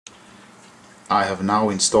I have now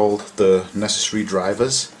installed the necessary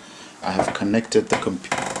drivers. I have connected the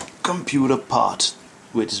computer part,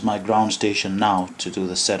 which is my ground station now, to do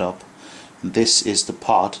the setup. This is the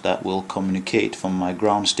part that will communicate from my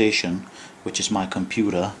ground station, which is my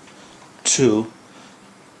computer, to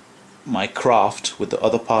my craft with the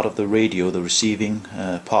other part of the radio, the receiving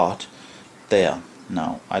part there.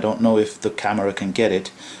 Now I don't know if the camera can get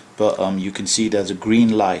it, but you can see there's a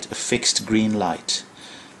green light, a fixed green light,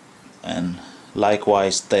 and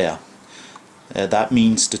likewise there. That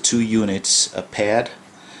means the two units are paired,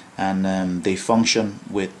 and they function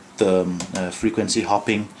with the frequency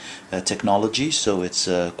hopping technology, so it's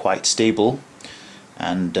quite stable.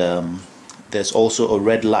 And there's also a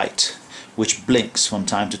red light which blinks from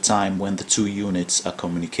time to time when the two units are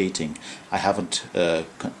communicating. I haven't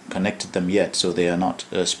connected them yet, so they are not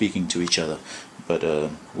speaking to each other, but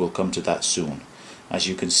we'll come to that soon. As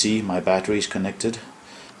you can see, my battery is connected.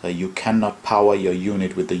 You cannot power your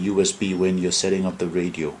unit with the USB when you're setting up the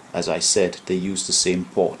radio. As I said, they use the same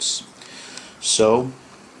ports. So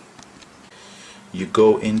you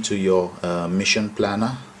go into your mission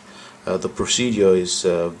planner. The procedure is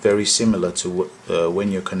very similar to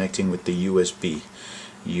when you're connecting with the USB.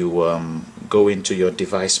 You go into your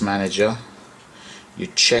device manager, you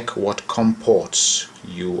check what COM ports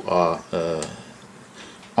you are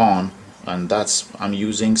on, and I'm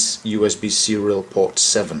using USB serial port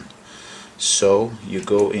 7. So you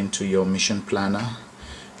go into your mission planner,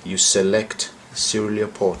 you select serial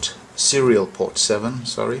port 7,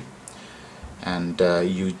 and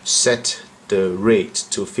you set the rate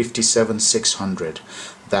to 57600.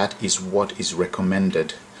 That is what is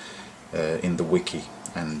recommended in the wiki,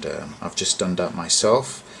 and I've just done that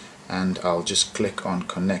myself, and I'll just click on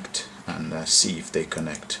connect and see if they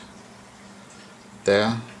connect.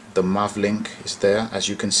 There, the MAV link is there. As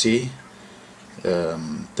you can see,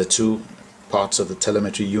 the two parts of the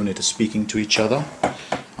telemetry unit are speaking to each other.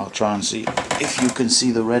 I'll try and see if you can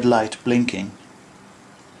see the red light blinking.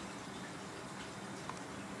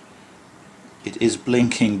 It is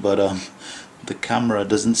blinking, but the camera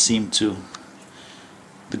doesn't seem to.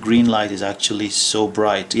 The green light is actually so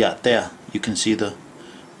bright. Yeah, there you can see the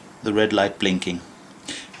red light blinking,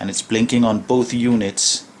 and it's blinking on both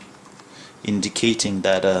units, indicating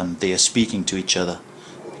that they are speaking to each other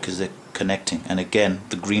because they're connecting. And again,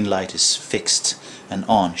 the green light is fixed and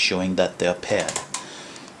on, showing that they are paired.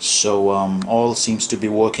 So all seems to be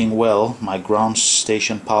working well. My ground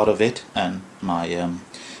station part of it and my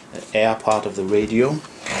air part of the radio.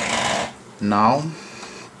 Now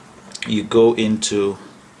you go into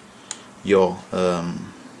your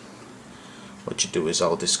what you do is,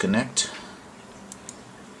 I'll disconnect.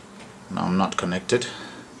 Now I'm not connected.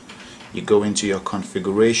 You go into your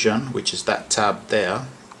configuration, which is that tab there.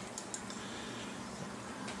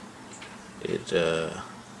 You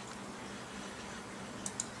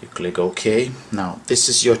click OK. Now this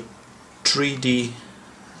is your 3D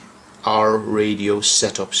R radio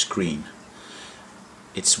setup screen.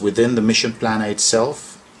 It's within the mission planner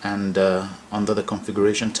itself, and under the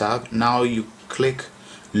configuration tab, now you click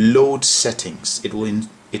load settings. It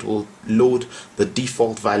will load the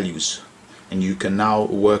default values, and you can now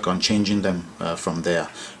work on changing them from there.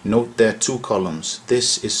 Note there are two columns.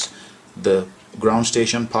 This is the ground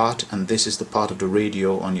station part, and this is the part of the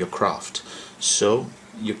radio on your craft. So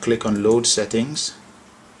you click on load settings.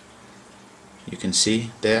 You can see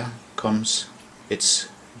there comes, it's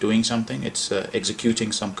doing something, it's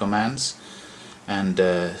executing some commands, and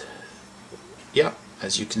yeah,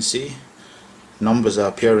 as you can see, numbers are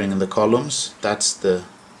appearing in the columns. That's the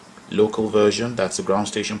local version, that's the ground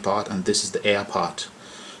station part, and this is the air part,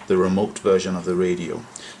 the remote version of the radio.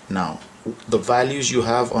 Now the values you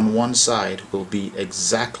have on one side will be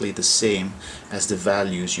exactly the same as the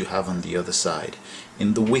values you have on the other side.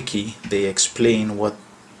 In the wiki they explain what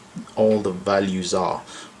all the values are,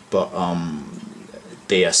 but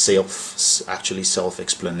they are actually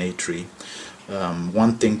self-explanatory.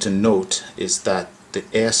 One thing to note is that the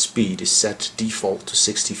airspeed is set default to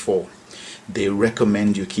 64. They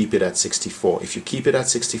recommend you keep it at 64. If you keep it at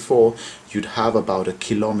 64, you'd have about a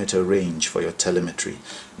kilometer range for your telemetry.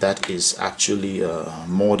 That is actually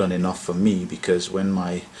more than enough for me, because when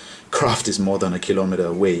my craft is more than a kilometer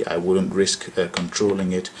away, I wouldn't risk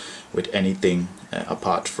controlling it with anything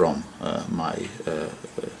apart from my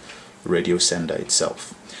radio sender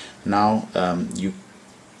itself. Now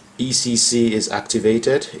ECC is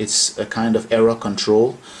activated. It's a kind of error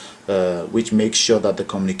control which makes sure that the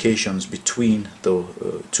communications between the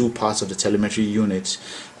two parts of the telemetry unit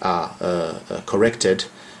are corrected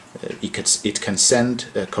it can send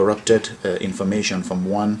corrupted information from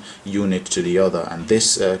one unit to the other, and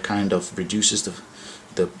this kind of reduces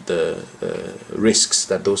the risks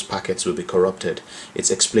that those packets will be corrupted.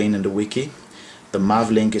 It's explained in the wiki. The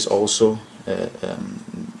MAV link is also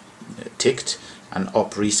ticked, and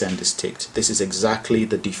op resend is ticked. This is exactly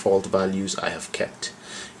the default values I have kept.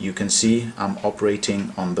 You can see I'm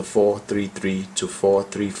operating on the 433 to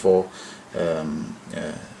 434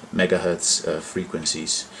 megahertz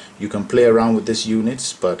frequencies. You can play around with these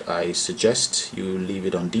units, but I suggest you leave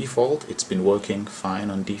it on default. It's been working fine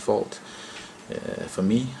on default for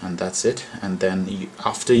me, and that's it. And then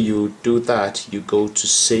after you do that, you go to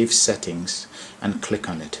save settings and click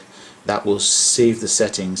on it. That will save the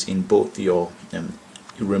settings in both your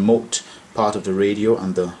remote part of the radio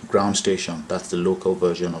and the ground station. That's the local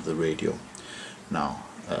version of the radio. Now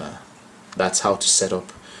that's how to set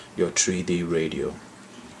up your 3D radio.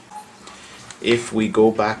 If we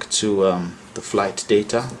go back to the flight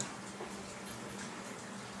data,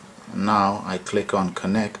 now I click on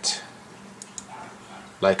connect.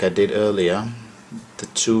 Like I did earlier, the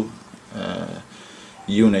two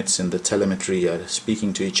units in the telemetry are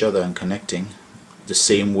speaking to each other and connecting the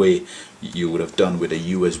same way you would have done with a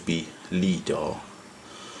USB lead or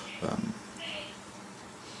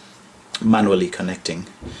manually connecting.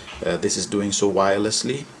 This is doing so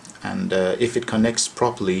wirelessly, and if it connects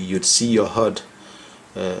properly, you'd see your HUD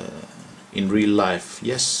in real life.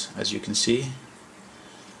 Yes, as you can see,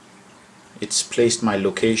 it's placed my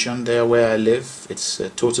location there where I live. It's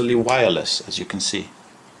totally wireless, as you can see,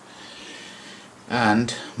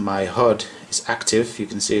 and my HUD is active. You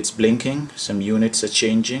can see it's blinking, some units are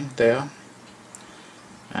changing there,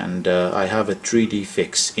 and I have a 3D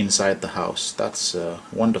fix inside the house. That's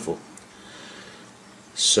wonderful.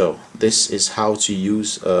 So this is how to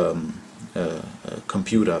use a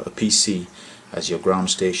computer, a PC, as your ground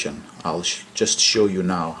station. I'll just show you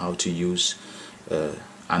now how to use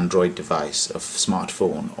Android device, a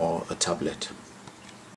smartphone or a tablet.